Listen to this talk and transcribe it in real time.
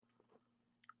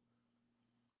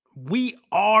We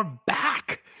are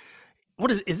back.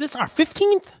 What is this our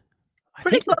 15th? I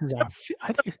Pretty think this close. is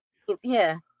our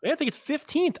Yeah. I think it's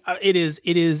 15th. It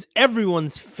is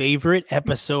everyone's favorite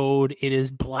episode. It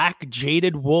is Black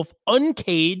Jaded Wolf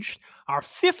Uncaged, our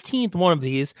 15th one of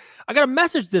these. I got a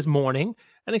message this morning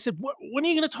and they said, when are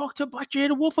you going to talk to Black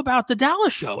Jaded Wolf about the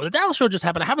Dallas show? The Dallas show just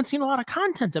happened. I haven't seen a lot of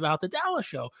content about the Dallas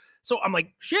show. So I'm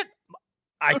like, shit,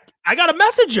 I got a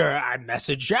messenger. I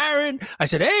messaged Sharon. I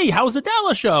said, hey, how's the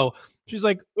Dallas show? She's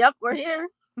like, Yep, we're here.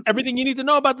 everything you need to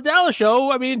know about the Dallas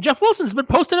show. I mean, Jeff Wilson's been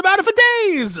posting about it for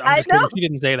days. I'm I just know. kidding. She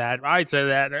didn't say that. I said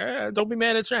that. Don't be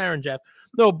mad at Sharon, Jeff.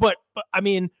 No, but I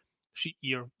mean,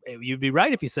 you'd be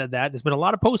right if you said that. There's been a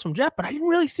lot of posts from Jeff, but I didn't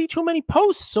really see too many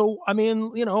posts. So I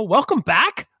mean, welcome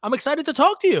back. I'm excited to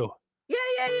talk to you. Yeah.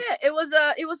 It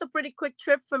was a pretty quick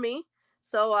trip for me.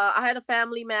 So I had a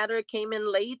family matter, came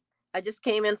in late. I just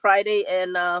came in Friday,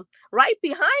 and right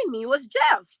behind me was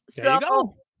Jeff. There you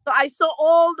go. So I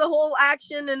saw the whole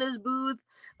action in his booth.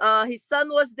 His son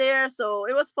was there, so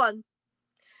it was fun.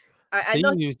 I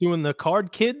know he was doing the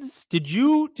card kids. Did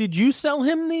you sell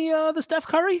him the Steph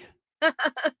Curry?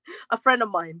 a friend of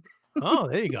mine. Oh,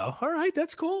 there you go. All right,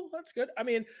 that's cool. That's good. I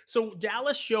mean, so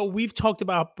Dallas show we've talked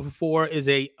about before is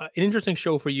an interesting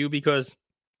show for you because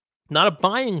not a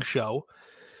buying show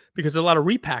because there's a lot of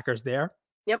repackers there.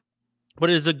 Yep. But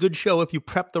it is a good show if you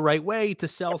prep the right way to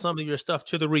sell some of your stuff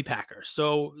to the repackers.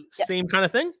 So Yes. Same kind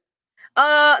of thing.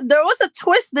 There was a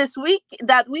twist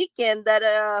that weekend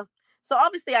that so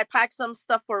obviously I packed some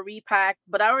stuff for repack,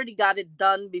 but I already got it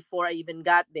done before I even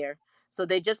got there. So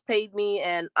they just paid me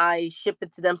and I ship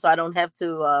it to them so I don't have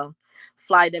to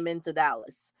fly them into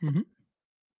Dallas. Mm-hmm.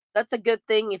 That's a good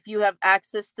thing if you have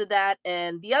access to that.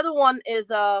 And the other one is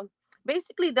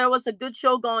basically there was a good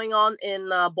show going on in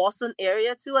Boston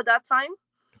area too at that time.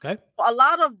 Okay. A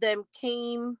lot of them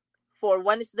came for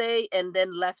Wednesday and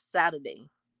then left Saturday.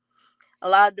 A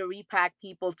lot of the repack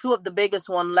people, two of the biggest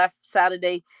one left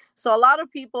Saturday. So a lot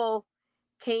of people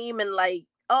came and like,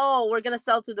 oh, we're gonna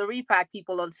sell to the repack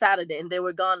people on Saturday, and they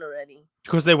were gone already.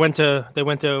 Because they went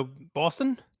to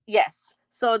Boston? Yes.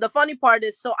 So the funny part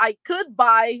is, so I could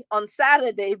buy on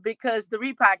Saturday because the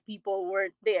repack people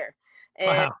weren't there.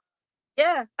 And wow.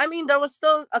 Yeah, I mean there was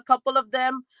still a couple of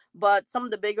them, but some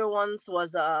of the bigger ones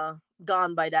was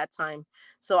gone by that time.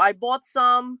 So I bought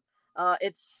some.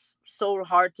 It's so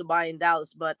hard to buy in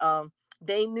Dallas, but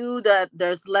they knew that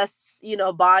there's less,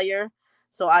 buyer,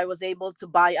 so I was able to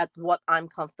buy at what I'm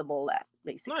comfortable at,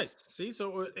 basically. Nice. See,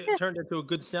 so it turned into a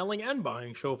good selling and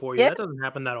buying show for you. Yeah. That doesn't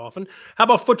happen that often. How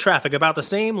about foot traffic? About the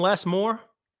same, less, more?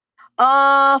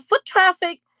 Foot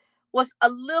traffic was a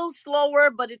little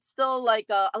slower, but it's still like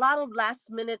a lot of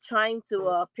last minute trying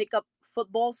to pick up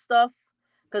football stuff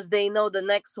because they know the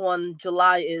next one,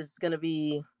 July, is gonna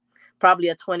be probably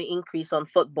a 20 increase on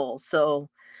football. So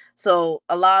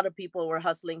a lot of people were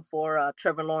hustling for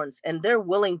Trevor Lawrence, and they're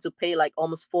willing to pay like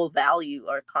almost full value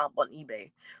or comp on eBay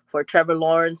for Trevor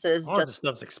Lawrence's. All this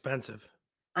stuff's expensive.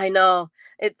 I know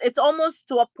it's almost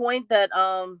to a point that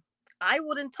I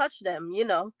wouldn't touch them,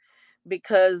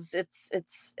 because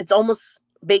it's almost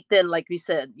baked in, like we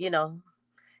said,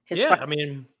 I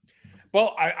mean,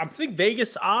 well, I think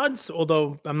Vegas odds,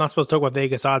 although I'm not supposed to talk about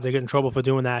Vegas odds, I get in trouble for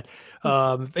doing that.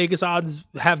 Vegas odds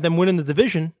have them winning the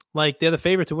division. Like they're the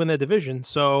favorite to win their division.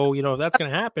 So, if that's going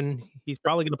to happen, he's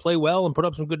probably going to play well and put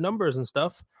up some good numbers and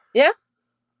stuff. Yeah.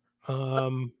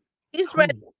 He's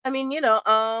ready. I mean,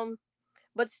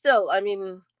 but still, I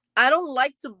mean, I don't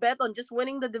like to bet on just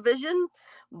winning the division,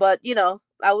 but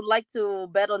I would like to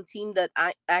bet on team that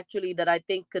I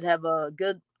think could have a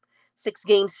good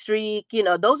 6-game streak.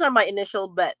 Those are my initial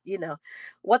bet.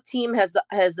 What team has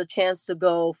a chance to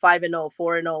go 5-0,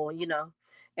 4-0,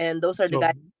 and those are the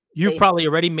guys. You've probably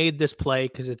already made this play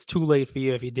because it's too late for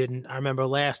you if you didn't. I remember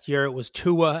last year it was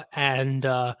Tua and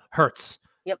Hurts.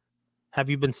 Yep. Have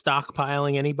you been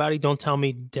stockpiling anybody? Don't tell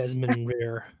me Desmond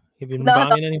Rear. Have you been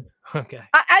buying any? Okay.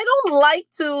 I don't like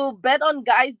to bet on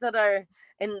guys that are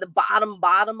in the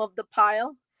bottom of the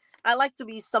pile. I like to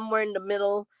be somewhere in the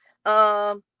middle.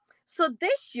 So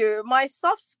this year, my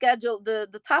soft schedule,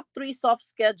 the top 3 soft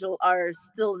schedule are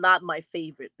still not my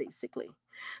favorite, basically.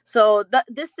 So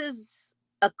this is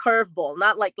a curveball,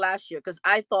 not like last year, because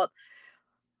I thought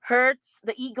Hurts,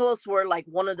 the Eagles were like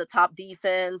one of the top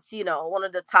defense, one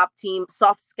of the top team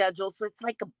soft schedules. So it's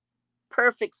like a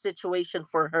perfect situation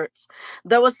for Hurts.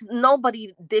 There was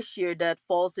nobody this year that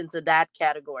falls into that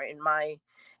category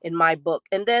in my book.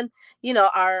 And then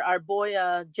our boy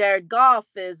Jared Goff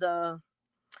is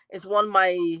one of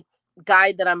my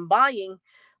guy that I'm buying,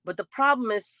 but the problem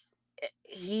is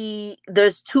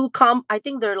there's two I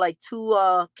think they're like two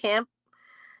camp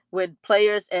with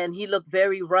players, and he looked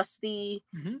very rusty.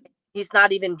 Mm-hmm. He's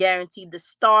not even guaranteed to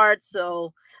start.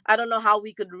 So I don't know how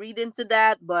we could read into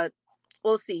that, but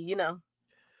we'll see,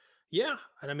 Yeah,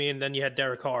 and I mean, then you had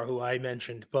Derek Carr, who I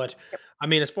mentioned, but I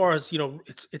mean, as far as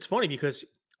it's funny because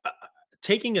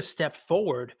taking a step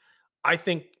forward, I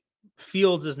think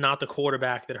Fields is not the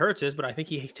quarterback that Hurts is, but I think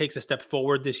he takes a step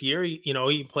forward this year.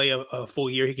 He play a full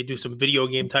year, he could do some video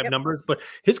game type Yep. numbers, but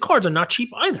his cards are not cheap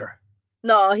either.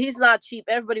 No, he's not cheap.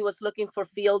 Everybody was looking for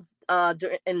Fields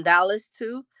in Dallas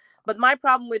too. But my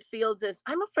problem with Fields is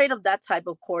I'm afraid of that type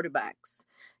of quarterbacks.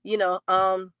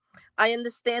 I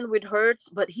understand with Hurts,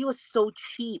 but he was so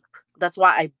cheap. That's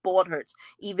why I bought Hurts,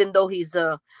 even though he's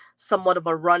somewhat of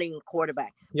a running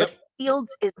quarterback. Yep, But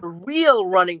Fields is a real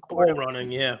running all quarterback.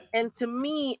 running, yeah. And to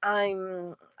me, I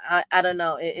don't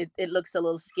know. It looks a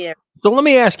little scary. So let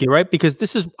me ask you, right? Because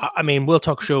this is, I mean, we'll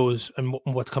talk shows and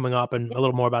what's coming up and a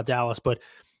little more about Dallas, but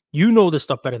you know this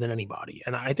stuff better than anybody.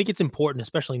 And I think it's important,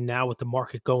 especially now with the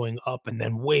market going up and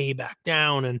then way back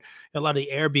down and a lot of the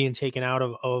air being taken out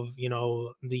of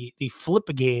the flip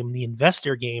game, the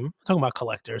investor game. I'm talking about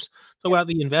collectors, talking about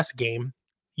the invest game.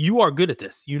 You are good at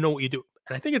this. You know what you do.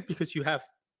 And I think it's because you have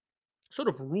sort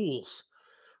of rules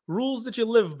that you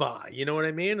live by. You know what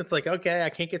I mean? It's like, okay, I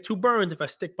can't get too burned if I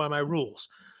stick by my rules.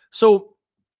 So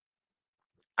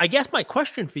I guess my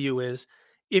question for you is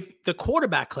if the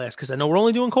quarterback class, because I know we're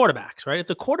only doing quarterbacks, right? If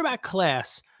the quarterback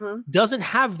class Mhm. doesn't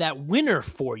have that winner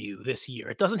for you this year,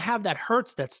 it doesn't have that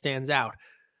Hurts that stands out.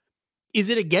 Is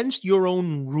it against your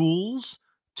own rules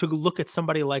to look at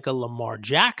somebody like a Lamar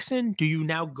Jackson? Do you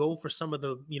now go for some of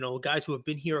the, guys who have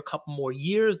been here a couple more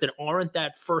years that aren't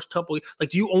that first couple?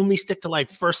 Like, do you only stick to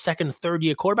like first, second, third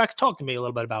year quarterbacks? Talk to me a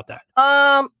little bit about that.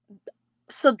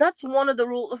 So that's one of the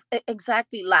rules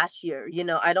exactly last year.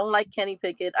 I don't like Kenny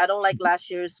Pickett. I don't like last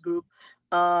year's group.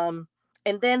 And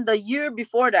then the year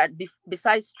before that,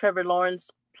 besides Trevor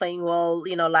Lawrence playing well,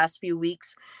 last few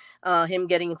weeks, him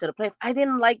getting into the playoff, I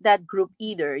didn't like that group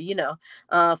either.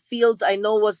 Fields I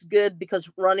know was good because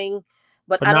running,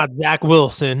 but But I don't. not Zach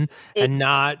Wilson and Ex-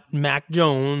 not Mac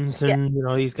Jones yeah,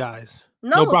 and these guys.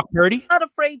 No no, Brock Purdy. not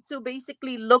afraid to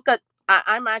basically look at.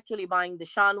 I'm actually buying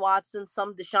Deshaun Watson,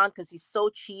 some Deshaun because he's so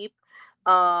cheap.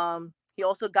 He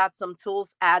also got some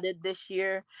tools added this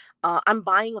year. I'm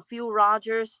buying a few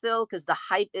Rodgers still because the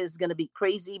hype is gonna be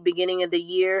crazy beginning of the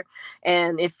year,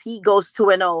 and if he goes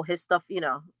 2-0, his stuff,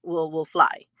 will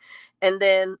fly. And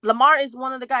then Lamar is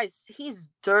one of the guys. He's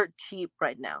dirt cheap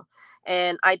right now.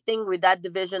 And I think with that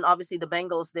division, obviously the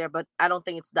Bengals there, but I don't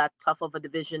think it's that tough of a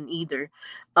division either.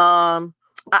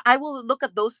 I will look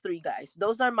at those three guys.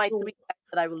 Those are my three guys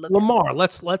that I will look at. Lamar,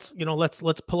 let's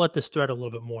pull at this thread a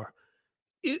little bit more.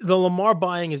 The Lamar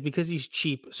buying is because he's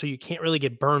cheap, so you can't really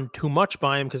get burned too much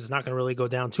by him because it's not going to really go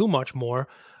down too much more.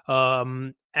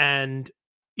 And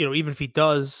even if he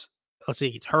does, let's say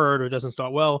he gets hurt or doesn't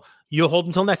start well, you'll hold him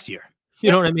until next year.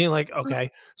 You know what I mean? Like,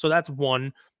 okay, so that's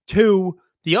one. Two,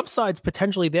 the upside's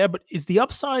potentially there, but is the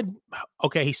upside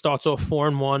okay? He starts off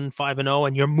 4-1, 5-0,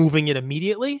 and you're moving it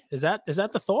immediately. Is that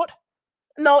the thought?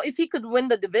 No, if he could win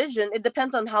the division, it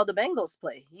depends on how the Bengals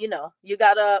play. You're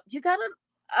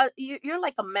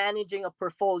like a managing a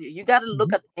portfolio. You got to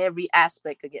look at every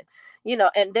aspect again,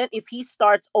 and then if he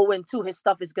starts 0-2, his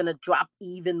stuff is going to drop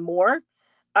even more.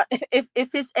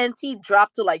 If his NT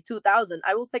dropped to like 2,000,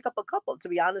 I will pick up a couple, to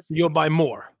be honest with You'll you. buy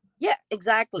more. Yeah,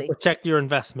 exactly. Protect your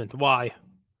investment. Why?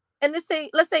 And let's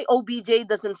say OBJ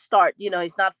doesn't start,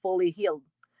 he's not fully healed.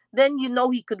 Then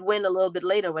he could win a little bit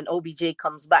later when OBJ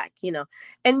comes back,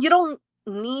 And you don't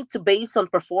need to base on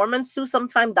performance too.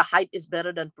 Sometimes the hype is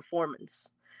better than performance.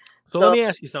 So let me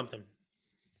ask you something.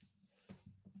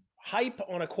 Hype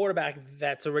on a quarterback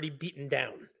that's already beaten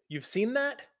down. You've seen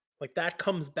that? Like that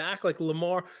comes back like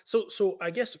Lamar. So I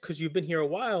guess because you've been here a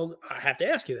while, I have to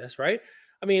ask you this, right?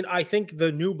 I mean, I think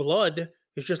the new blood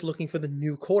is just looking for the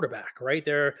new quarterback, right?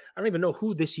 I don't even know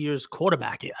who this year's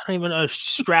quarterback is. I don't even know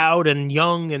Stroud and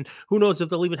Young, and who knows if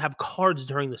they'll even have cards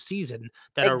during the season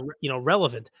that are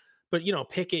relevant. But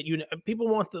Pickett, people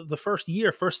want the first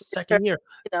year, second year.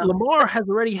 Lamar has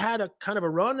already had a kind of a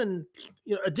run and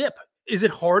a dip. Is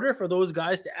it harder for those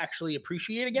guys to actually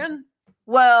appreciate again?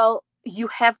 Well, you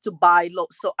have to buy low.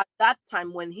 So at that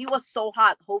time when he was so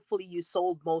hot, hopefully you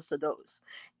sold most of those.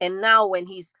 And now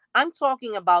I'm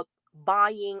talking about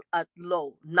buying at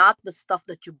low, not the stuff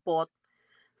that you bought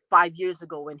 5 years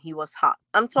ago when he was hot.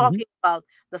 I'm talking about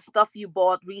the stuff you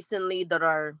bought recently that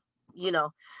are,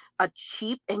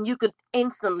 cheap, and you could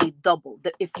instantly double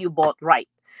if you bought right.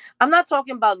 I'm not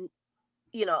talking about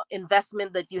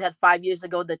investment that you had 5 years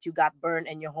ago that you got burned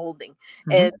and you're holding.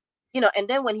 And And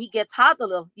then when he gets hot a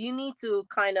little, you need to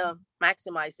kind of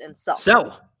maximize and sell.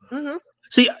 Mm-hmm.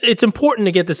 See, it's important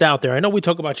to get this out there. I know we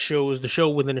talk about shows, the show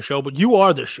within a show, but you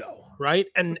are the show, right?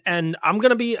 And I'm going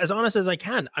to be as honest as I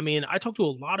can. I mean, I talk to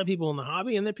a lot of people in the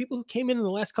hobby, and there are people who came in the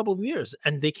last couple of years,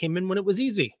 and they came in when it was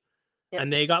easy. Yep.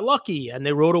 And they got lucky, and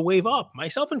they rode a wave up,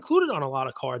 myself included, on a lot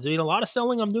of cards. I mean, a lot of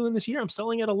selling I'm doing this year, I'm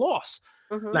selling at a loss.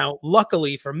 Mm-hmm. Now,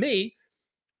 luckily for me,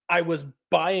 I was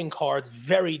buying cards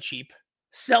very cheap,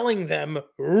 selling them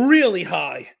really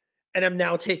high, and I'm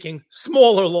now taking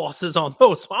smaller losses on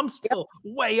those. So I'm still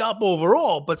way up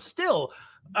overall, but still,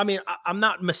 I mean, I'm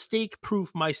not mistake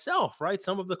proof myself, right?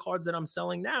 Some of the cards that I'm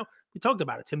selling now, we talked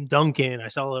about it. Tim Duncan, I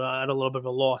sell it at a little bit of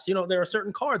a loss. There are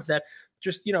certain cards that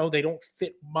just, they don't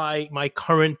fit my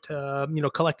current,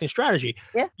 collecting strategy.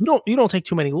 Yeah. You don't take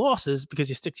too many losses because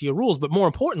you stick to your rules. But more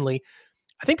importantly,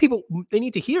 I think people, they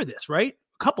need to hear this, right?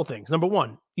 A couple things. Number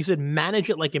one, you said manage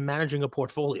it like you're managing a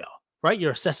portfolio, right?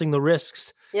 You're assessing the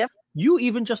risks. Yep. You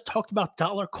even just talked about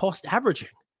dollar cost averaging.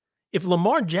 If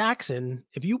Lamar Jackson,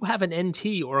 if you have an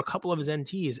NT or a couple of his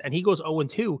NTs and he goes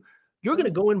 0-2, you're going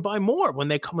to go and buy more when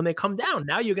they come down.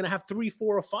 Now you're going to have 3,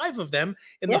 4, or 5 of them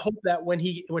in the hope that when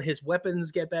his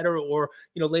weapons get better or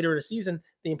later in the season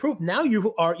they improve. Now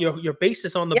your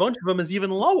basis on the bunch of them is even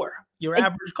lower. Your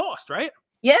average cost, right?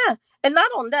 Yeah. And not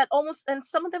on that, and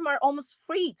some of them are almost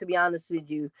free, to be honest with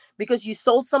you, because you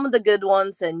sold some of the good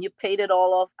ones and you paid it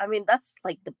all off. I mean, that's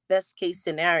like the best case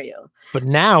scenario. But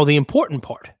now the important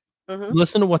part,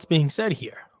 listen to what's being said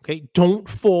here. Okay. Don't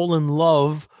fall in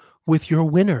love with your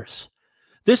winners.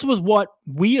 This was what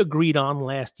we agreed on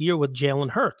last year with Jalen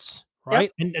Hurts,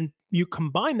 right? Yep. And you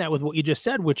combine that with what you just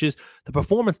said, which is the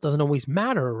performance doesn't always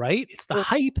matter, right? It's the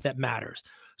hype that matters.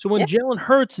 So when Jalen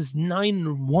Hurts is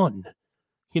 9-1,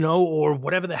 or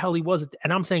whatever the hell he was.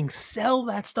 And I'm saying, sell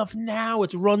that stuff now.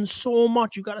 It's run so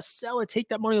much. You got to sell it. Take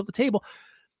that money off the table.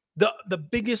 The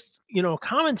biggest,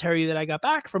 commentary that I got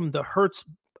back from the Hertz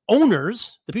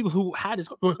owners, the people who had his,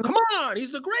 come on,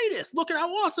 he's the greatest. Look at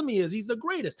how awesome he is. He's the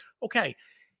greatest. Okay.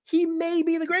 He may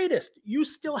be the greatest. You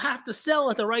still have to sell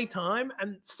at the right time.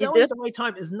 And selling at the right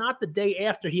time is not the day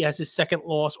after he has his second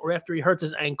loss or after he hurts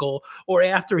his ankle or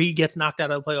after he gets knocked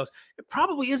out of the playoffs. It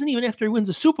probably isn't even after he wins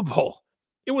the Super Bowl.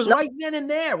 It was right then and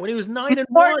there when he was 9-1.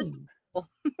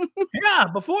 Yeah,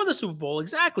 before the Super Bowl,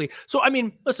 exactly. So, I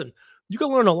mean, listen, you can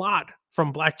learn a lot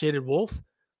from Black Jaded Wolf.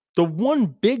 The one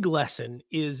big lesson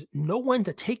is know when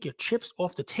to take your chips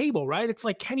off the table, right? It's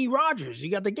like Kenny Rogers. You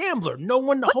got the gambler. Know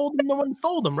when to hold them, know when to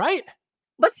fold them, right?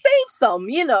 But save some,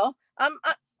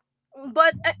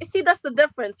 But see, that's the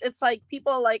difference. It's like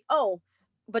people are like, oh,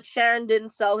 but Sharon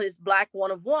didn't sell his black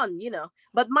 1 of 1,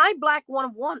 But my black 1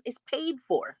 of 1 is paid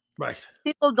for. Right.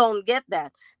 People don't get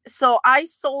that. So I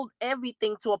sold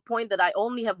everything to a point that I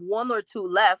only have 1 or 2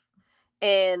 left.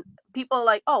 And people are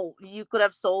like, oh, you could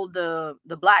have sold the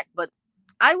black. But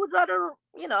I would rather,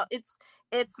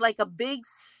 it's like a big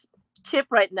chip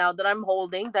right now that I'm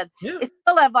holding that it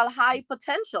still have a high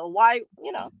potential. Why,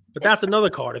 But that's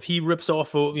another card. If he rips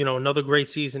off, another great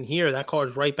season here, that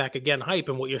card's right back again hype.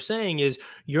 And what you're saying is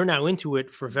you're now into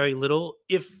it for very little,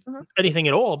 if anything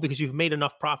at all, because you've made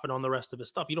enough profit on the rest of his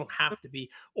stuff. You don't have to be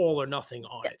all or nothing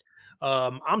on it.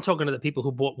 I'm talking to the people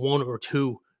who bought 1 or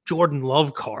 2 Jordan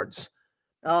Love cards.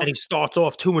 And he starts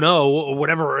off 2-0 or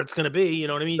whatever it's going to be. You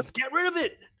know what I mean? Get rid of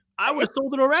it. I would have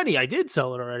sold it already. I did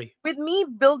sell it already. With me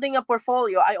building a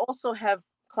portfolio, I also have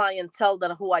clientele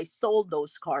who I sold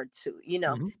those cards to,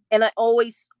 and I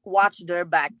always watch their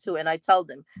back too. And I tell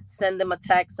them, send them a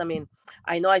text. I mean,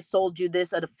 I know I sold you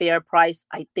this at a fair price.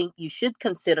 I think you should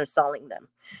consider selling them.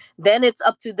 Then it's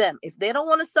up to them. If they don't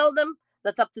want to sell them,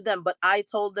 that's up to them. But I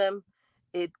told them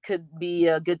it could be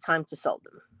a good time to sell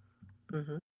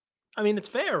them. I mean, it's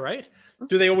fair, right?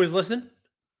 Do they always listen?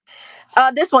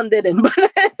 This one didn't.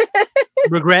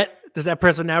 Regret? Does that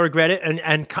person now regret it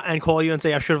and call you and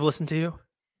say, I should have listened to you?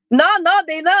 No,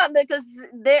 they not, because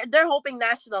they're hoping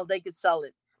National they could sell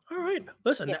it. All right.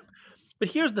 Listen, but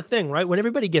here's the thing, right? When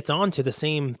everybody gets on to the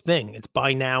same thing, it's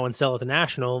buy now and sell at the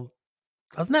National,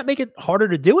 doesn't that make it harder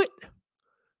to do it?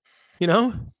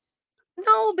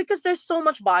 No, because there's so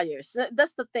much buyers.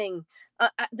 That's the thing.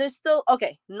 There's still,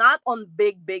 not on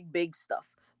big stuff.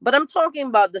 But I'm talking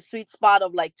about the sweet spot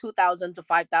of like $2,000 to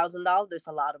 $5,000. There's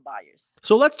a lot of buyers.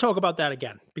 So let's talk about that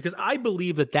again, because I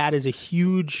believe that is a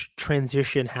huge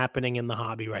transition happening in the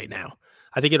hobby right now.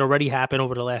 I think it already happened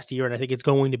over the last year, and I think it's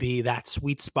going to be that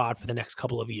sweet spot for the next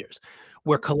couple of years,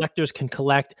 where collectors can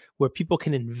collect, where people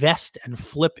can invest and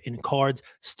flip in cards,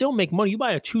 still make money. You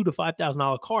buy a $2,000 to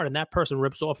 $5,000 card, and that person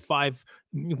rips off 5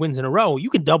 wins in a row. You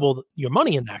can double your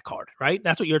money in that card, right?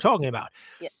 That's what you're talking about.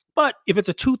 Yeah. But if it's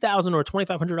a $2,000 or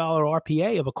 $2,500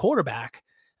 RPA of a quarterback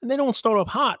and they don't start off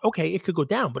hot, okay, it could go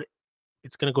down, but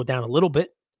it's going to go down a little bit.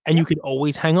 And you Yep. could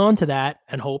always hang on to that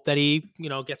and hope that he,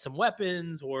 gets some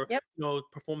weapons or, Yep.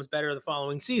 performs better the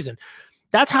following season.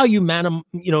 That's how you manage,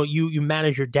 you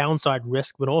manage your downside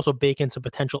risk, but also bake in some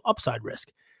potential upside risk.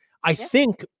 I Yep.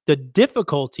 think the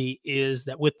difficulty is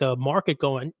that with the market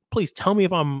going, please tell me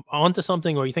if I'm onto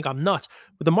something or you think I'm nuts.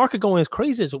 With the market going as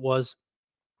crazy as it was,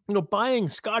 buying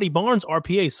Scotty Barnes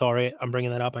RPA. Sorry, I'm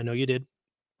bringing that up. I know you did.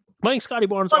 Buying Scotty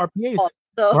Barnes RPAs.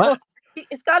 So What?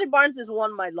 Scotty Barnes is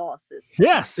one of my losses.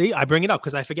 Yeah, see, I bring it up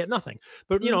because I forget nothing.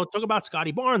 But, Mhm. talk about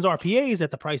Scotty Barnes RPAs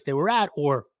at the price they were at,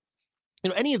 or,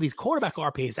 any of these quarterback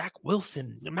RPAs, Zach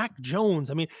Wilson, Mac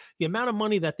Jones. I mean, the amount of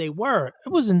money that they were, it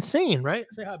was insane, right?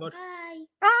 Say hi, bud.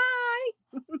 Hi.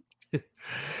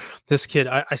 This kid,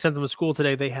 I sent them to school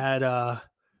today. They had,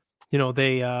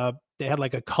 they had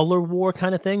like a color war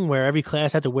kind of thing where every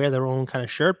class had to wear their own kind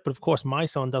of shirt. But of course, my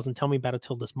son doesn't tell me about it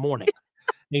till this morning.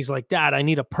 And he's like, Dad, I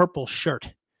need a purple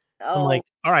shirt. I'm like,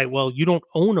 all right, well, you don't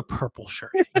own a purple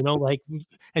shirt, and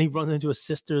he runs into his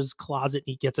sister's closet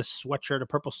and he gets a sweatshirt, a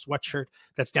purple sweatshirt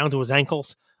that's down to his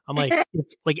ankles. I'm like,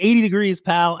 it's like 80 degrees,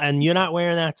 pal, and you're not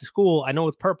wearing that to school. I know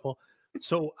it's purple.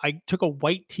 So I took a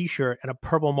white t-shirt and a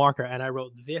purple marker and I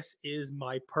wrote, this is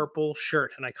my purple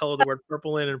shirt. And I colored the word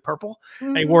purple in purple.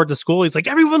 And he wore it to school. He's like,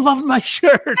 everyone loved my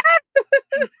shirt.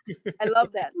 I love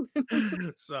that.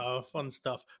 So fun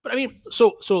stuff. But I mean,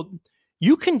 so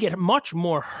you can get much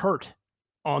more hurt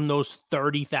on those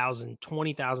 $30,000,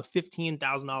 $20,000,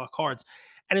 $15,000 cards.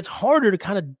 And it's harder to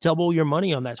kind of double your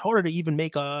money on that. It's harder to even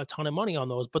make a ton of money on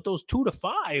those. But those 2 to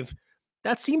 5,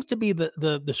 that seems to be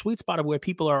the sweet spot of where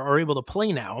people are able to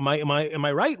play now. Am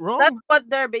I right? Wrong? That's what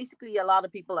they're basically a lot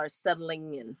of people are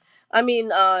settling in. I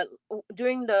mean,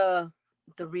 during the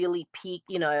really peak,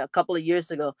 a couple of years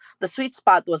ago, the sweet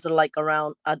spot was like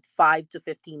around at 5 to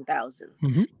 15,000.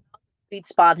 Mm-hmm. Sweet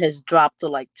spot has dropped to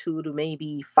like 2 to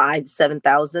maybe 5,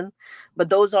 7,000. But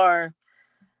those are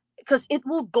because it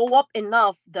will go up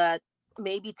enough that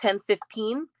maybe 10,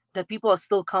 15 that people are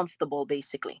still comfortable.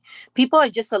 Basically, people are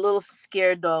just a little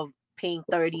scared of paying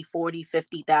 30, 40,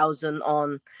 50,000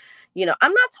 on,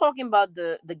 I'm not talking about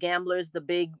the gamblers, the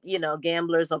big,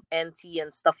 gamblers of NT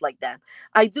and stuff like that.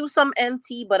 I do some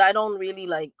NT, but I don't really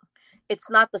like, it's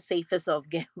not the safest of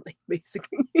gambling,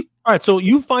 basically. All right. So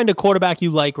you find a quarterback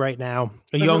you like right now,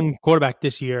 a young quarterback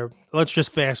this year. Let's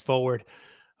just fast forward.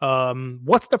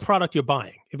 What's the product you're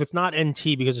buying? If it's not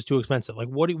NT because it's too expensive, like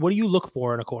what do you look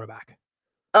for in a quarterback?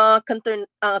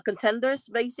 Contenders,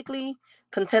 basically.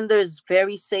 Contenders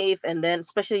very safe, and then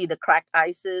especially the cracked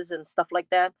ices and stuff like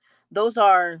that. Those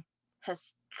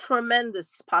has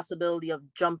tremendous possibility of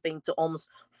jumping to almost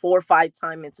 4 or 5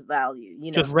 times its value.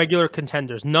 Just regular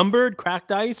contenders, numbered,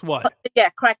 cracked ice. What? Yeah,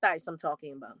 cracked ice. I'm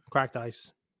talking about Cracked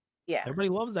ice. Yeah, everybody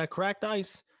loves that cracked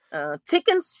ice.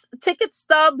 Ticket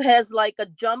Stub has like a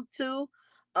jump too.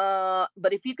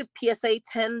 But if you could PSA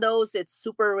 10 those, it's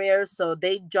super rare, so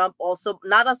they jump also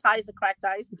not as high as the cracked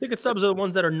ice. The ticket stubs are the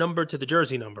ones that are numbered to the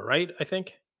jersey number, right? I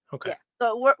think. Okay. Yeah.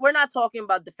 So we're not talking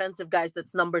about defensive guys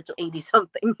that's numbered to 80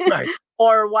 something, right?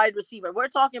 Or wide receiver. We're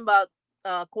talking about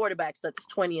quarterbacks that's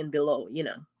 20 and below.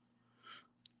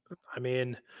 I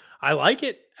mean, I like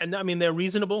it, and I mean they're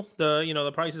reasonable.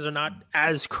 The prices are not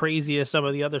as crazy as some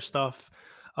of the other stuff.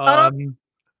 So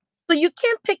you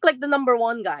can't pick like the number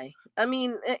one guy. I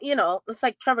mean, it's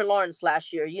like Trevor Lawrence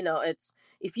last year. It's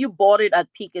if you bought it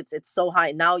at peak, it's so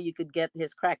high. Now you could get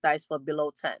his cracked ice for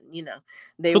below 10.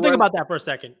 Think about that for a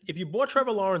second. If you bought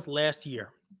Trevor Lawrence last year,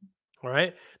 all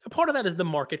right, now part of that is the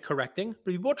market correcting.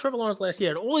 But if you bought Trevor Lawrence last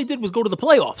year, and all he did was go to the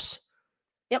playoffs.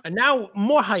 Yep. And now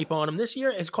more hype on him this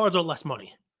year. His cards are less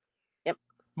money. Yep.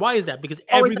 Why is that? Because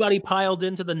everybody piled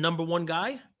into the number one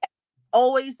guy.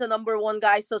 Always the number one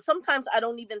guy. So sometimes I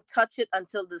don't even touch it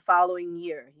until the following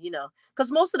year,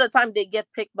 because most of the time they get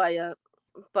picked by a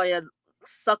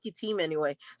sucky team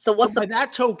anyway. So by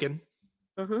that token,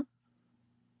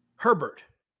 Herbert,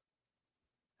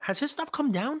 has his stuff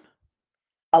come down?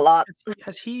 A lot.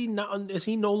 Has he not? Is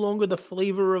he no longer the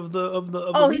flavor of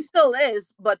the? He still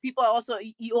is, but people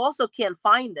you also can't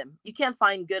find them. You can't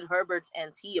find good Herberts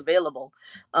NT available,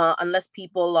 unless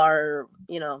people are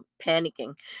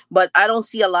panicking. But I don't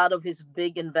see a lot of his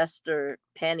big investor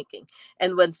panicking.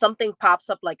 And when something pops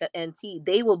up like an NT,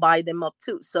 they will buy them up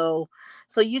too. So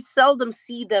you seldom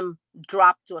see them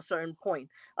drop to a certain point.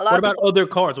 What about other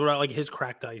cards? What about like his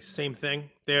cracked ice? Same thing.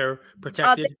 They're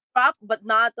protected. They drop, but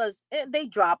not as they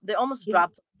drop. They almost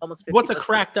dropped almost 50%. What's a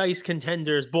cracked ice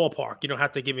contender's ballpark? You don't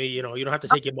have to give me. You don't have to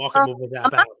take your market movers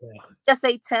out. Just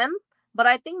say 10, but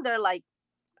I think they're like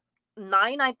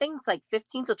 9, I think it's like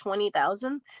 15 to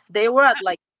 20,000. They were at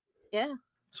like, yeah,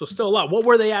 So still a lot. What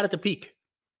were they at the peak?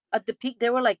 at the peak they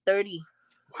were like 30.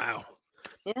 Wow.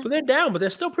 Yeah, So they're down, but they're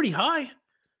still pretty high.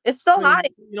 it's I still high.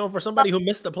 mean, for somebody who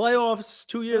missed the playoffs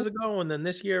 2 years ago and then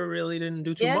this year really didn't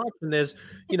do too Yeah, much, and there's,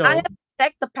 I have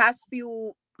checked the past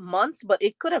few months, but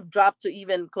it could have dropped to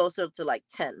even closer to like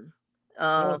 10.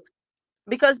 Uh,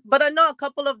 well, but I know a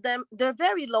couple of them, they're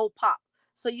very low pop.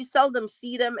 So you seldom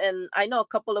see them. And I know a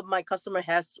couple of my customer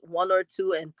has one or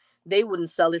two and they wouldn't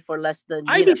sell it for less than,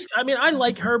 I mean, I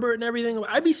like Herbert and everything.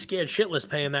 I'd be scared shitless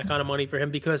paying that kind of money for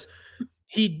him because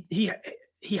he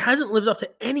hasn't lived up to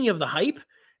any of the hype.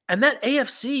 And that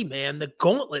AFC, man, the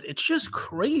gauntlet, it's just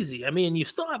crazy. I mean, you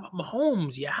still have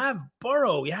Mahomes, you have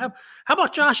Burrow, how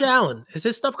about Josh Allen? Has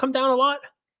his stuff come down a lot?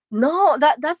 No,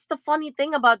 that's the funny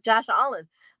thing about Josh Allen.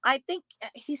 I think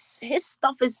his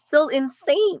stuff is still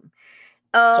insane.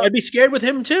 So Uh, I'd be scared with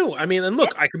him too. I mean, and look,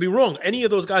 I could be wrong. Any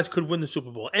of those guys could win the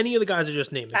Super Bowl. Any of the guys I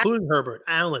just named, including Herbert,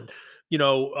 Allen,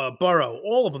 Burrow,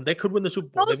 all of them, they could win the Super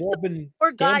Bowl. They've those all been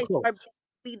four damn guys close. are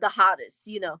basically the hottest.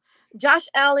 Josh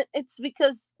Allen. It's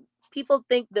because people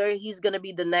think he's gonna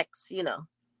be the next.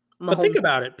 But think Mahomes.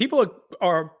 about it. People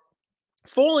are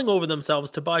falling over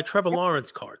themselves to buy Trevor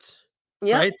Lawrence cards,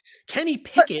 Yeah, right? Kenny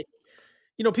but Pickett,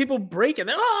 people break it.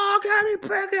 Oh, Kenny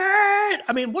Pickett.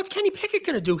 I mean, what's Kenny Pickett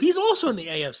going to do? He's also in the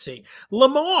AFC.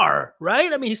 Lamar,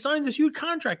 right? I mean, he signs this huge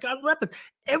contract, got weapons.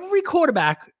 Every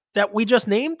quarterback that we just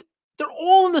named, they're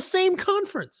all in the same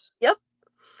conference. yep.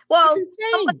 That's Well,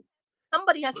 insane.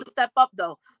 somebody has to step up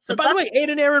though. So And by the way,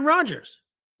 Aiden Aaron Rodgers.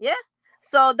 yeah.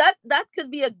 So that could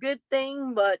be a good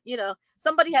thing, but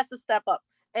somebody has to step up.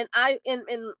 And I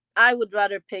would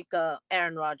rather pick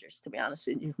Aaron Rodgers, to be honest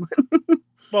with you.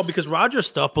 Well, because Rodgers'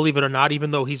 stuff, believe it or not,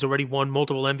 even though he's already won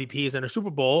multiple MVPs and a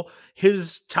Super Bowl,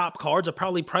 his top cards are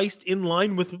probably priced in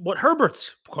line with what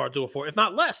Herbert's cards are for, if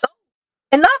not less.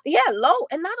 And low,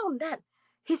 and not on that,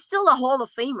 he's still a Hall of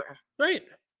Famer. Right.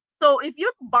 So if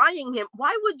you're buying him,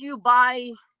 why would you buy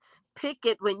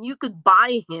Pickett when you could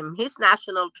buy him? His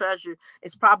national treasure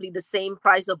is probably the same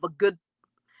price of a good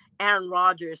Aaron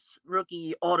Rodgers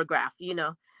rookie autograph.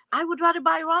 I would rather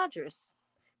buy Rodgers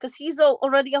because he's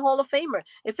already a Hall of Famer.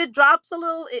 If it drops a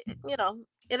little, it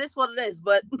is what it is.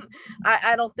 But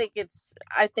I don't think it's.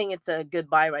 I think it's a good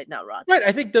buy right now, Rodgers. Right.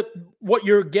 I think that what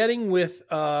you're getting with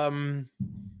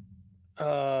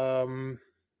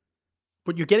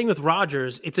what you're getting with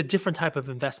Rodgers, it's a different type of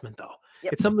investment, though.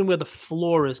 Yep. It's something where the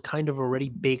floor is kind of already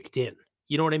baked in.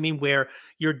 You know what I mean? Where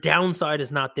your downside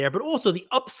is not there, but also the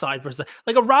upside versus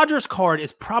like a Rodgers card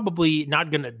is probably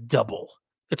not going to double.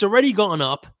 It's already gone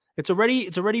up. It's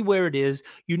already where it is.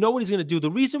 You know what he's going to do. The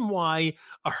reason why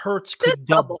a Hurts could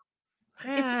double.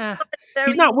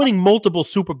 He's not winning multiple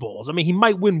Super Bowls. I mean, he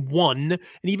might win one, and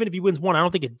even if he wins one, I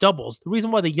don't think it doubles. The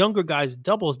reason why the younger guys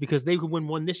doubles because they could win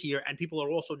one this year, and people are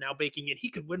also now baking in he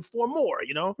could win 4 more.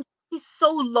 He's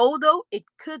so low though, it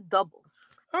could double.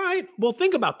 All right. Well,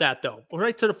 think about that though.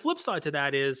 Right to the flip side to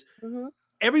that is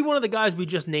every one of the guys we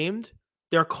just named,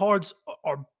 their cards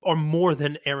are more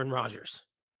than Aaron Rodgers.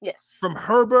 Yes. From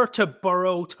Herbert to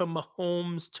Burrow to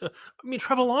Mahomes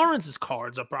Trevor Lawrence's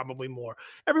cards are probably more.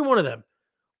 Every one of them.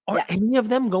 Are any of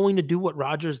them going to do what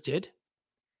Rodgers did?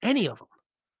 Any of them?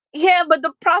 Yeah, but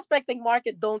the prospecting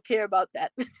market don't care about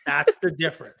that. That's the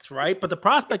difference, right? But the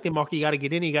prospecting market, you got to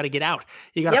get in, you got to get out.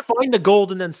 You got to find the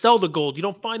gold and then sell the gold. You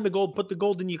don't find the gold, put the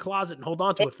gold in your closet and hold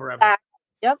on to it forever.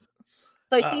 Yep.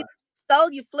 So it's either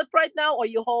sell, you flip right now, or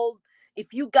you hold.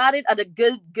 If you got it at a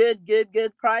good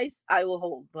price, I will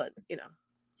hold. But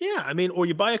Yeah, I mean, or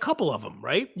you buy a couple of them,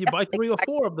 right? You buy 3 or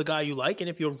 4 of the guy you like, and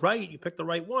if you're right, you pick the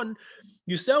right one,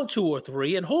 you sell 2 or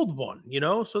 3 and hold one,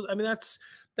 So, I mean, that's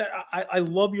that. I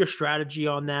love your strategy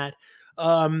on that.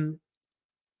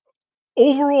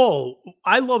 Overall,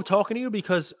 I love talking to you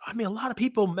because, I mean, a lot of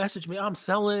people message me, I'm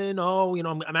selling,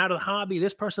 I'm out of the hobby.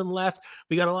 This person left.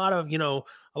 We got a lot of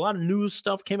news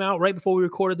stuff came out right before we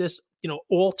recorded this.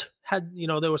 Alt had,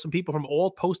 there were some people from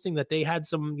Alt posting that they had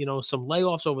some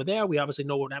layoffs over there. We obviously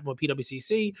know what happened with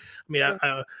PWCC. I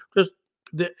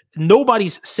mean,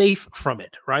 nobody's safe from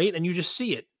it, right? And you just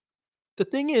see it. The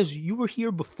thing is, you were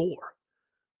here before,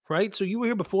 right? So you were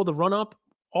here before the run up.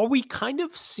 Are we kind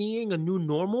of seeing a new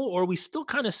normal, or are we still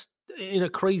kind of in a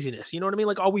craziness? You know what I mean?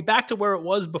 Like, are we back to where it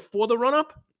was before the run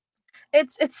up?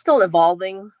 It's still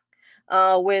evolving.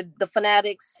 With the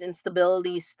fanatics,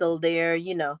 instability still there.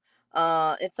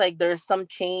 It's like there's some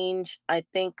change. I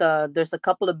think there's a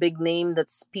couple of big names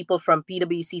that's people from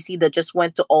PWCC that just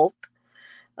went to Alt.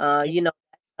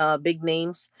 big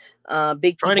names, big Trying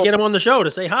to people. get him on the show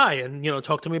to say hi and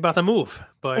talk to me about the move,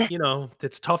 but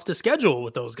it's tough to schedule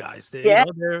with those guys. Yeah.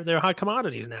 They're hot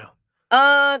commodities now.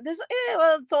 Well,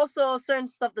 it's also certain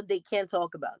stuff that they can't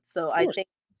talk about. So I think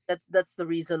that's the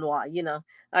reason why.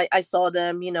 I saw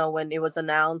them. When it was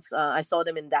announced, I saw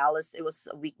them in Dallas. It was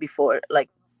a week before, like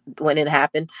when it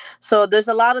happened. So there's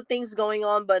a lot of things going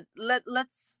on, but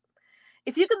let's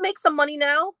if you could make some money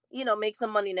now, make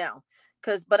some money now.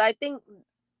 But I think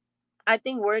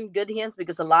we're in good hands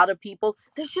because a lot of people,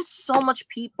 there's just so much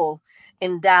people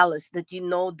in Dallas that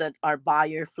that are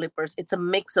buyer flippers. It's a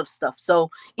mix of stuff. So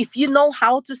if you know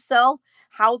how to sell,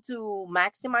 how to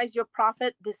maximize your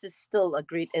profit, this is still a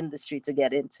great industry to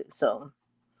get into. So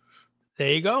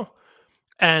there you go.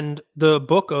 And the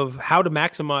book of How to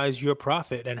Maximize Your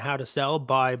Profit and How to Sell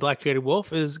by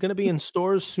BlackJadedWolf is going to be in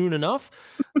stores soon enough.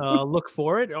 Look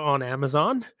for it on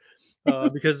Amazon.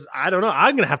 Because I don't know,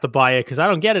 I'm gonna have to buy it because I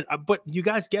don't get it. But you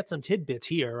guys get some tidbits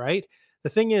here, right? The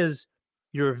thing is,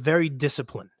 you're very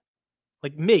disciplined.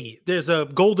 Like me, there's a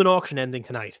golden auction ending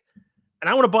tonight, and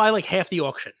I want to buy like half the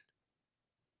auction.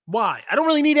 Why? I don't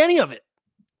really need any of it.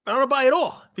 I don't want to buy it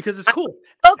all because it's cool.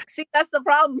 Look, see, that's the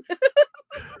problem.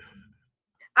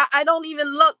 I don't even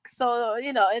look, so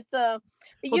it's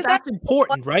That's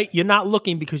important, right? You're not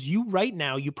looking because right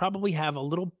now you probably have a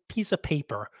little piece of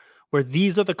paper where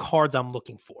these are the cards I'm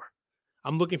looking for.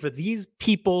 I'm looking for these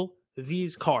people,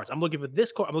 these cards. I'm looking for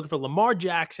this card. I'm looking for Lamar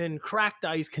Jackson, cracked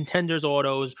ice, contenders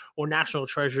autos, or national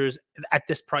treasures at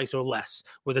this price or less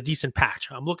with a decent patch.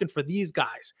 I'm looking for these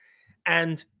guys.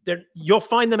 And you'll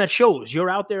find them at shows.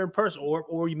 You're out there in person,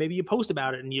 or maybe you post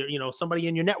about it, and somebody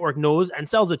in your network knows and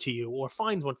sells it to you, or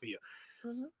finds one for you.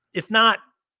 Mm-hmm. If not,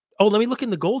 let me look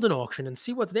in the golden auction and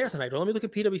see what's there tonight. Or let me look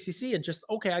at PWCC and just,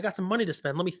 okay, I got some money to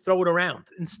spend. Let me throw it around.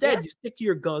 Instead, you stick to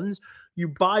your guns. You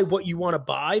buy what you want to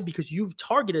buy because you've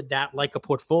targeted that like a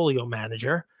portfolio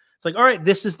manager. It's like, all right,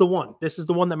 this is the one. This is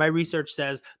the one that my research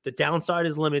says the downside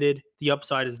is limited. The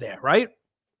upside is there, right?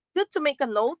 Good to make a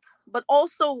note, but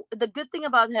also the good thing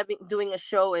about doing a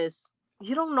show is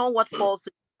you don't know what falls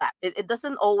in your lap. It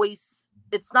doesn't always.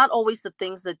 It's not always the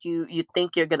things that you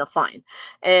think you're gonna find,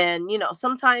 and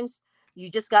sometimes you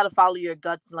just gotta follow your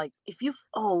guts. Like if you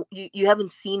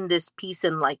haven't seen this piece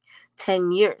in like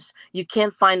 10 years, you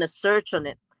can't find a search on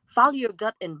it. Follow your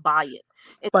gut and buy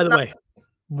it. By the way,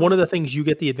 one of the things you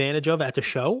get the advantage of at the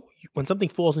show, when something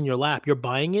falls in your lap, you're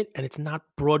buying it and it's not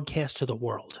broadcast to the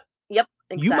world. Yep,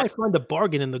 exactly. You might find a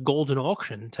bargain in the golden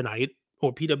auction tonight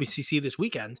or PWCC this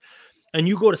weekend, and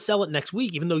you go to sell it next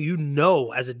week, even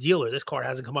though as a dealer, this card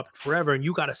hasn't come up in forever and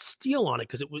you got a steal on it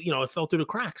because it fell through the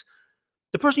cracks.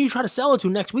 The person you try to sell it to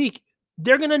next week,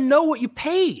 they're going to know what you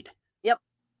paid. Yep.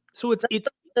 So it's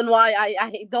and why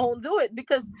I don't do it,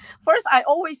 because first I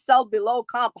always sell below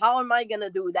comp. How am I going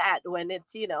to do that when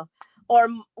it's, or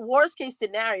worst case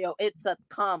scenario, it's a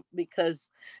comp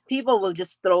because people will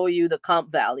just throw you the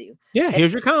comp value. Yeah,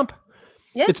 here's your comp.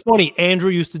 Yeah. It's funny. Andrew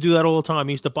used to do that all the time.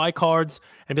 He used to buy cards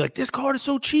and be like, this card is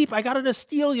so cheap. I got it a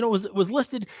steal. It was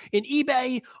listed in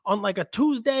eBay on like a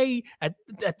Tuesday at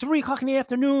 3:00 in the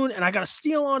afternoon. And I got a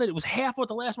steal on it. It was half what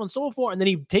the last one sold for. And then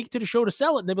he'd take it to the show to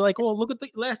sell it. And they'd be like, oh, look at the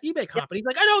last eBay comp. And he's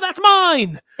like, I know, that's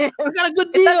mine. I got a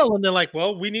good deal. And they're like,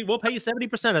 well, we'll pay you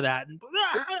 70% of that.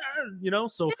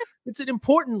 And, so it's an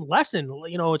important lesson.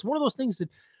 It's one of those things that,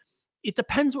 it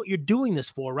depends what you're doing this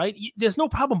for, right? There's no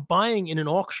problem buying in an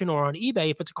auction or on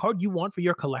eBay if it's a card you want for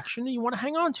your collection and you want to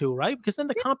hang on to, right? Because then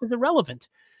the comp is irrelevant.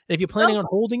 And if you're planning on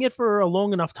holding it for a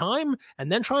long enough time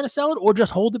and then trying to sell it, or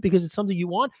just hold it because it's something you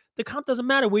want, the comp doesn't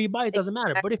matter. Where you buy it doesn't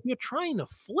matter. But if you're trying to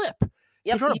flip,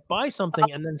 you're trying to buy something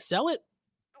and then sell it,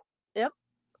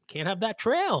 can't have that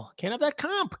trail. Can't have that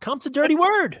comp. Comp's a dirty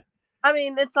word. I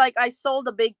mean, it's like I sold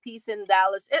a big piece in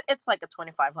Dallas. It's like a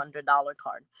 $2,500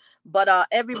 card, but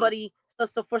everybody.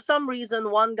 So for some reason,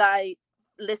 one guy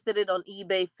listed it on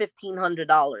eBay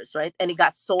 $1,500, right? And it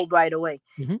got sold right away.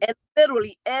 Mm-hmm. And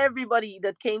literally everybody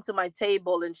that came to my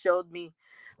table and showed me,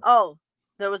 oh,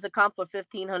 there was a comp for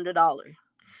 $1,500.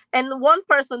 And one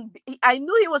person, I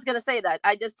knew he was gonna say that.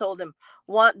 I just told him,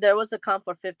 there was a comp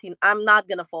for 15. I'm not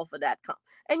gonna fall for that comp.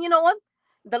 And you know what?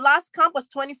 The last comp was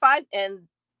 25, and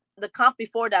the comp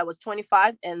before that was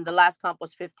 25, and the last comp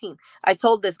was 15. I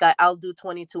told this guy I'll do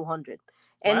 2,200,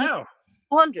 and he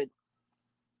 200.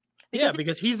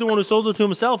 Because he's the one who sold it to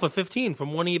himself at 15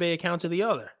 from one eBay account to the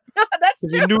other. That's true.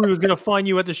 He knew he was going to find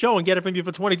you at the show and get it from you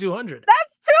for 2,200.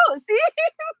 That's true. See,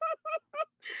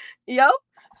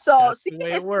 So that's the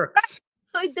way it works.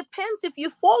 So it depends if you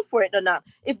fall for it or not.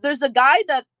 If there's a guy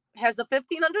that has a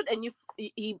 1,500 and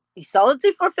he sell it to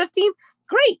you for 15.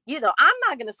 great. I'm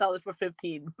not gonna sell it for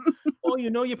 15. Well, you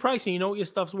know your pricing, you know what your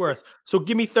stuff's worth. So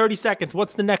give me 30 seconds.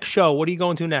 What's the next show? What are you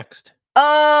going to next?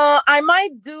 I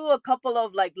might do a couple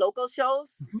of like local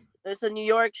shows. Mhm. There's a New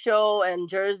York show and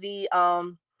Jersey.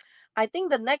 I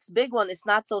think the next big one is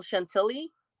not till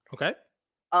Chantilly. Okay.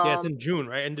 Yeah, it's in June,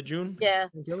 right? End of June. Yeah,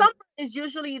 summer is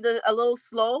usually a little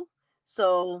slow,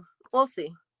 so we'll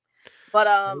see. But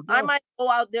I might go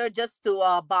out there just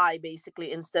to buy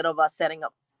basically instead of setting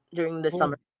up during the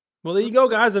summer. Well, there you go,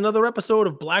 guys. Another episode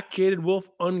of Black Jaded Wolf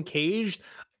Uncaged.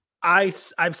 I've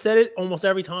said it almost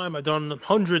every time. I've done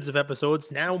hundreds of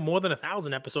episodes, now more than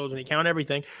 1,000 episodes when you count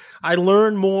everything. I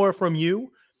learn more from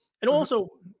you. And also,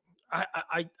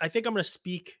 I think I'm going to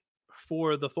speak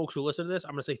for the folks who listen to this.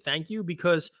 I'm going to say thank you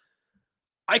because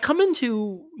I come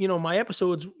into, my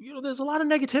episodes, there's a lot of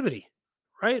negativity,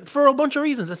 right? For a bunch of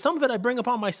reasons. And some of it I bring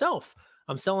upon myself.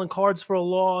 I'm selling cards for a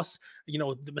loss,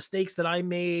 the mistakes that I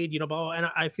made, and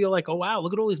I feel like, oh, wow,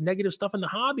 look at all this negative stuff in the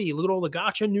hobby. Look at all the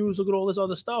gotcha news. Look at all this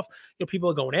other stuff. People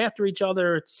are going after each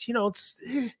other. It's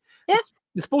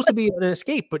supposed to be an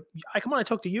escape, but I come on, I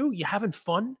talk to you, you're having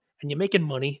fun and you're making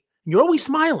money. And you're always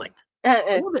smiling.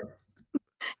 I love it.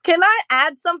 Can I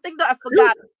add something that I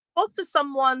forgot? I spoke to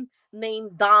someone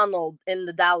named Donald in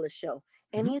the Dallas show.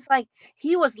 And he's like,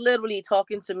 he was literally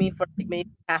talking to me for like maybe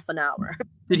half an hour.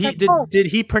 Did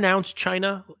he pronounce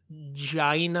China?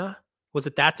 Was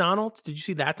it that Donald? Did you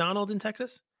see that Donald in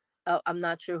Texas? Oh, I'm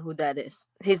not sure who that is.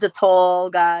 He's a tall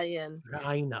guy and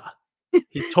China.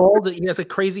 He's tall. He has a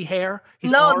crazy hair.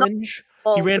 He's orange.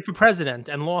 No. He ran for president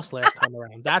and lost last time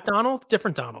around. That Donald?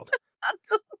 Different Donald.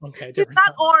 Okay, different. He's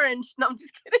not orange. No, I'm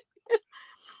just kidding.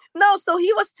 No, so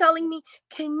he was telling me,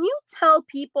 can you tell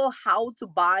people how to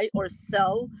buy or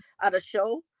sell at a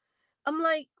show? I'm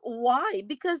like, why?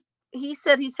 Because he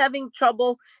said he's having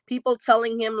trouble people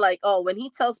telling him like, oh, when he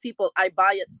tells people I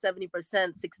buy at 70%,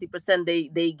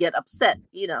 60%, they get upset,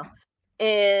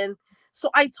 And so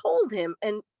I told him,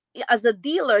 and as a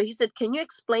dealer, he said, can you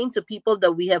explain to people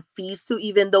that we have fees too,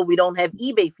 even though we don't have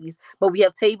eBay fees, but we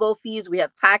have table fees, we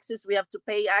have taxes we have to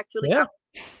pay actually. Yeah.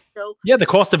 Yeah, the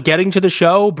cost of getting to the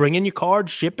show, bringing your card,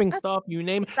 shipping stuff, you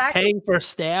name it, paying for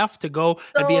staff to go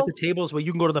and be at the tables where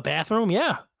you can go to the bathroom.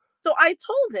 Yeah. So I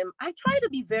told him, I try to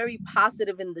be very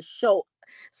positive in the show.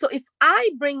 So if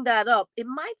I bring that up, it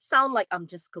might sound like I'm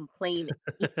just complaining.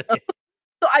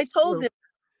 So I told him,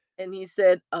 and he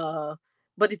said, but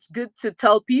it's good to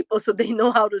tell people so they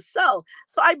know how to sell.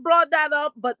 So I brought that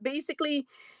up, but basically,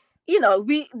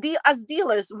 as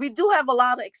dealers, we do have a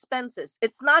lot of expenses.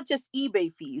 It's not just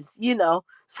eBay fees,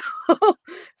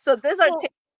 So these are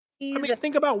fees. I mean,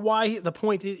 think about why the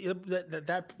point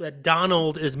that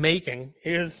Donald is making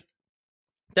is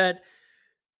that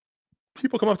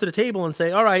people come up to the table and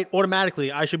say, all right,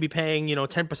 automatically, I should be paying,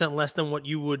 10% less than what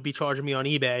you would be charging me on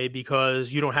eBay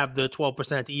because you don't have the 12%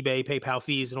 eBay, PayPal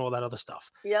fees and all that other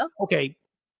stuff. Yeah. Okay.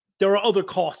 There are other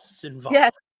costs involved.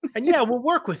 Yes. And yeah, we'll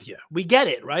work with you. We get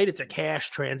it, right? It's a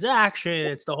cash transaction.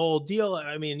 It's the whole deal.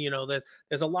 I mean,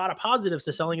 there's a lot of positives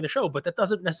to selling in a show, but that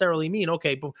doesn't necessarily mean,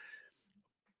 okay, but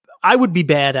I would be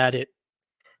bad at it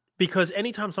because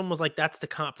anytime someone was like, that's the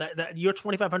comp, that your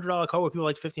 $2,500 car with people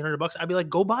like $1,500, I'd be like,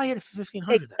 go buy it for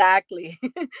 $1,500. Exactly.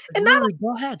 And now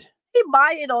go ahead. They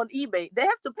buy it on eBay. They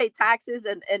have to pay taxes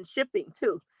and shipping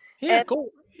too. Yeah, go.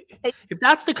 If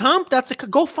that's the comp,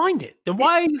 go find it. Then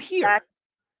why are you here? Exactly.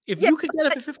 If you could get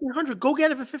it for $1,500, go get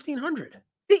it for $1,500.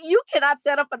 You cannot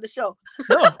set up at the show.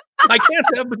 No, I can't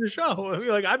set up at the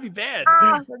show. I'd be bad.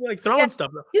 I'd be like throwing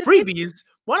stuff. Freebies.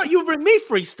 Why don't you bring me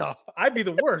free stuff? I'd be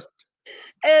the worst.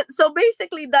 And so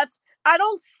basically, I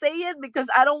don't say it because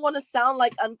I don't want to sound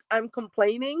like I'm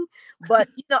complaining. But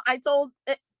I told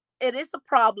it is a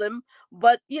problem.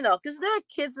 But because there are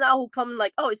kids now who come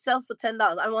like, oh, it sells for $10.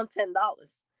 I want $10.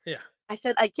 Yeah. I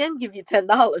said, I can give you $10.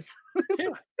 Yeah,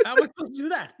 how am I supposed to do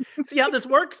that? See how this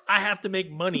works? I have to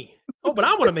make money. Oh, but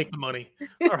I want to make the money.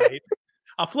 All right.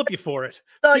 I'll flip you for it.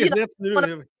 So,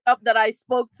 that I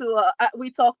spoke to, we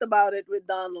talked about it with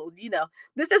Donald.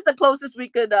 This is the closest we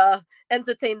could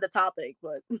entertain the topic.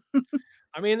 But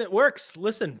I mean, it works.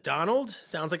 Listen, Donald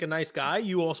sounds like a nice guy.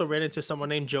 You also ran into someone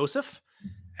named Joseph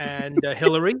and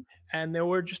Hillary. And there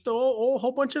were just a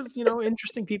whole bunch of,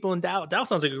 interesting people in Dallas. Dallas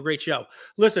sounds like a great show.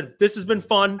 Listen, this has been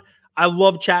fun. I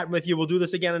love chatting with you. We'll do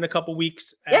this again in a couple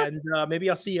weeks. Yeah. And maybe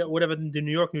I'll see you at whatever the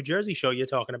New York, New Jersey show you're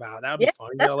talking about. That'll be fun.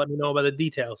 You gotta let me know about the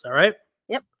details. All right?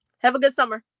 Yep. Have a good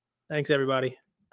summer. Thanks, everybody.